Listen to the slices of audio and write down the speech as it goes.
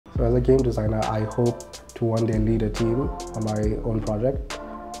So as a game designer, I hope to one day lead a team on my own project,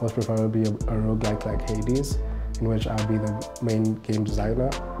 most preferably a roguelike like Hades, in which I'll be the main game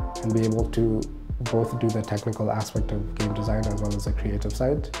designer and be able to both do the technical aspect of game design as well as the creative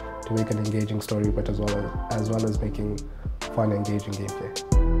side to make an engaging story, but as well as making fun, engaging gameplay.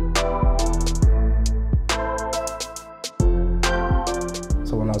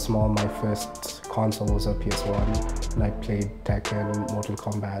 So when I was small, my first console was a PS1, and I played Tekken, Mortal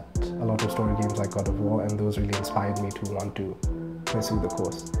Kombat, a lot of story games like God of War, and those really inspired me to want to pursue the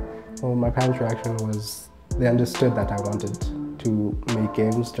course. Well, my parents' reaction was they understood that I wanted to make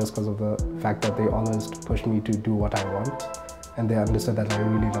games just because of the fact that they always pushed me to do what I want, and they understood that I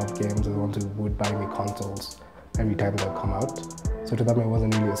really love games and would buy me consoles every time they come out. So to them it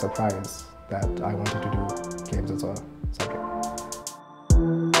wasn't really a surprise that I wanted to do games as a subject.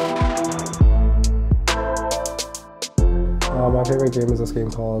 My favorite game is this game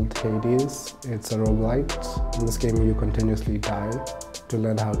called Hades. It's a roguelite. In this game you continuously die to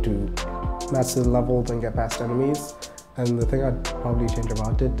learn how to master the levels and get past enemies. And the thing I'd probably change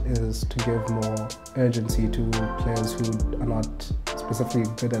about it is to give more urgency to players who are not specifically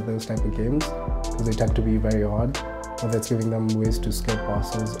good at those type of games, because they tend to be very hard, whether it's giving them ways to skip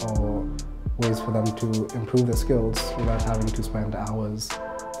bosses or ways for them to improve their skills without having to spend hours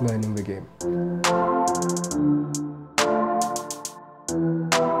learning the game.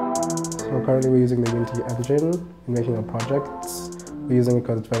 So currently we're using the Unity engine in making our projects. We're using it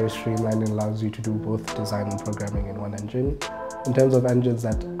because it's very streamlined and allows you to do both design and programming in one engine. In terms of engines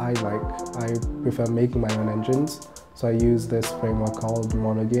that I like, I prefer making my own engines. So I use this framework called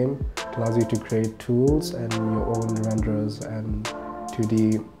Monogame. It allows you to create tools and your own renderers and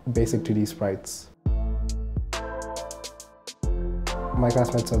basic 2D sprites. My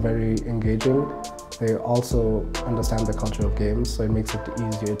classmates are very engaging. They also understand the culture of games, so it makes it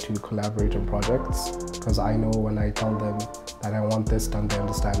easier to collaborate on projects, because I know when I tell them that I want this done, they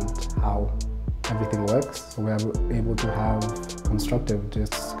understand how everything works. So we're able to have constructive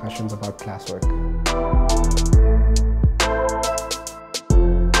discussions about classwork.